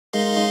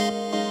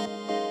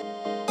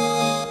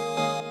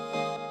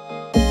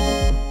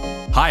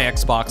Hi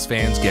Xbox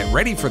fans, get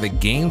ready for the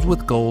Games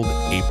with Gold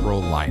April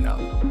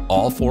lineup.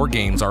 All 4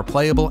 games are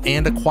playable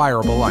and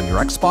acquirable on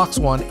your Xbox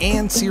One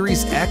and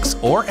Series X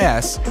or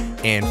S,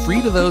 and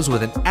free to those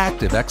with an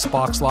active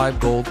Xbox Live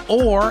Gold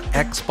or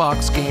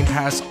Xbox Game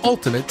Pass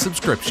Ultimate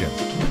subscription.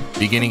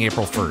 Beginning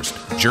April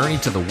 1st, journey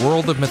to the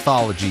world of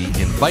mythology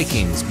in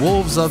Vikings,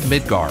 Wolves of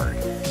Midgard.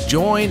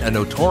 Join a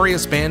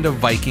notorious band of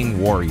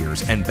Viking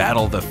warriors and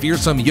battle the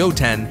fearsome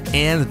Jotun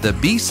and the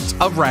beasts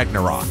of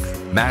Ragnarok.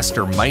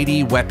 Master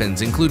mighty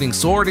weapons including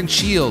sword and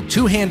shield,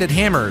 two-handed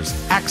hammers,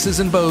 axes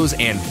and bows,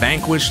 and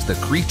vanquish the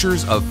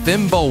creatures of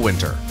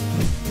Fimbulwinter.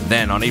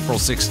 Then on April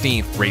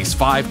 16th, race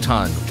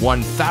 5-ton,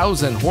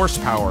 1,000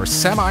 horsepower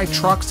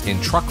semi-trucks in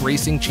Truck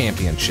Racing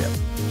Championship.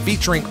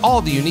 Featuring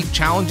all the unique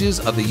challenges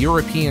of the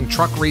European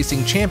Truck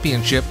Racing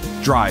Championship,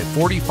 drive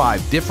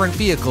 45 different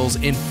vehicles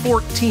in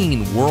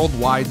 14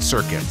 worldwide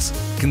circuits.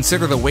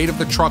 Consider the weight of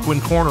the truck when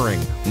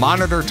cornering,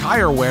 monitor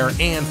tire wear,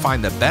 and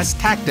find the best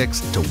tactics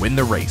to win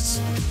the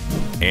race.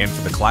 And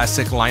for the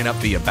classic lineup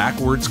via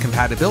backwards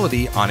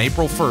compatibility, on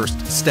April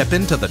 1st, step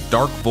into the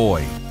Dark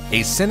Void,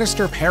 a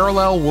sinister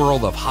parallel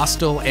world of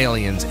hostile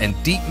aliens and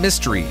deep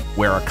mystery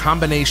where a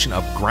combination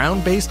of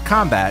ground-based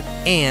combat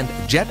and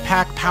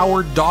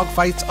jetpack-powered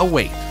dogfights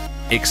await.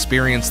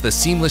 Experience the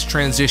seamless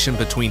transition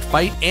between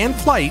fight and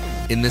flight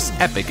in this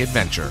epic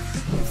adventure.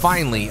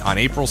 Finally, on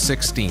April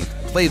 16th,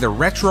 play the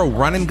retro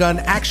run-and-gun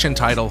action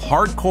title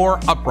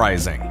Hardcore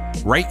Uprising.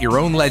 Write your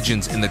own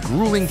legends in the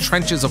grueling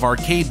trenches of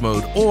arcade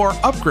mode, or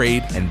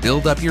upgrade and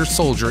build up your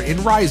soldier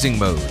in rising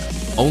mode.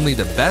 Only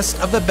the best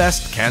of the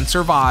best can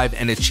survive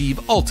and achieve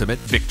ultimate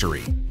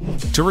victory.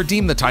 To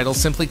redeem the title,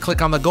 simply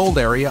click on the gold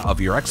area of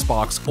your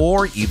Xbox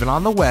or even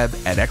on the web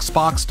at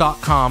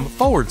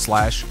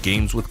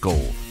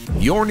xbox.com/gameswithgold.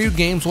 Your new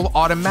games will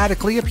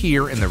automatically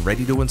appear in the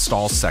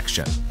ready-to-install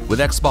section. With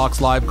Xbox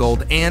Live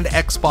Gold and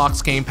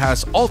Xbox Game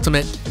Pass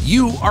Ultimate,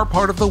 you are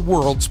part of the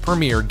world's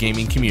premier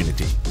gaming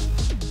community.